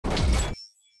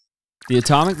The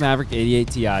Atomic Maverick 88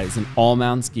 Ti is an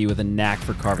all-mountain ski with a knack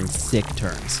for carving sick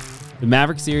turns. The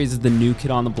Maverick series is the new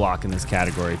kid on the block in this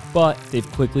category, but they've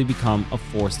quickly become a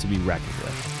force to be reckoned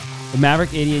with. The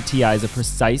Maverick 88 Ti is a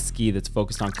precise ski that's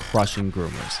focused on crushing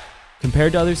groomers.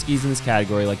 Compared to other skis in this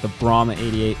category like the Brahma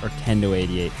 88 or Kendo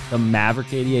 88, the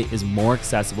Maverick 88 is more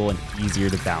accessible and easier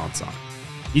to balance on.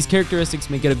 These characteristics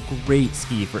make it a great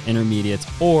ski for intermediates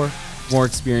or more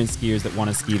experienced skiers that want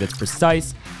a ski that's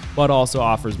precise, but also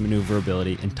offers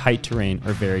maneuverability in tight terrain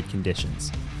or varied conditions.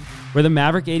 Where the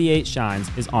Maverick 88 shines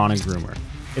is on a groomer.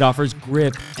 It offers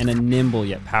grip and a nimble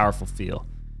yet powerful feel.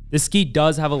 This ski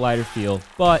does have a lighter feel,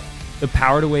 but the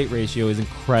power to weight ratio is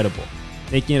incredible,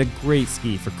 making it a great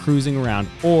ski for cruising around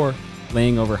or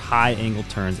laying over high angle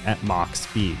turns at Mach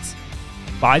speeds.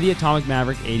 Buy the Atomic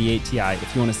Maverick 88 Ti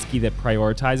if you want a ski that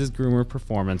prioritizes groomer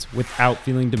performance without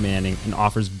feeling demanding and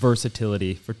offers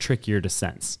versatility for trickier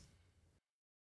descents.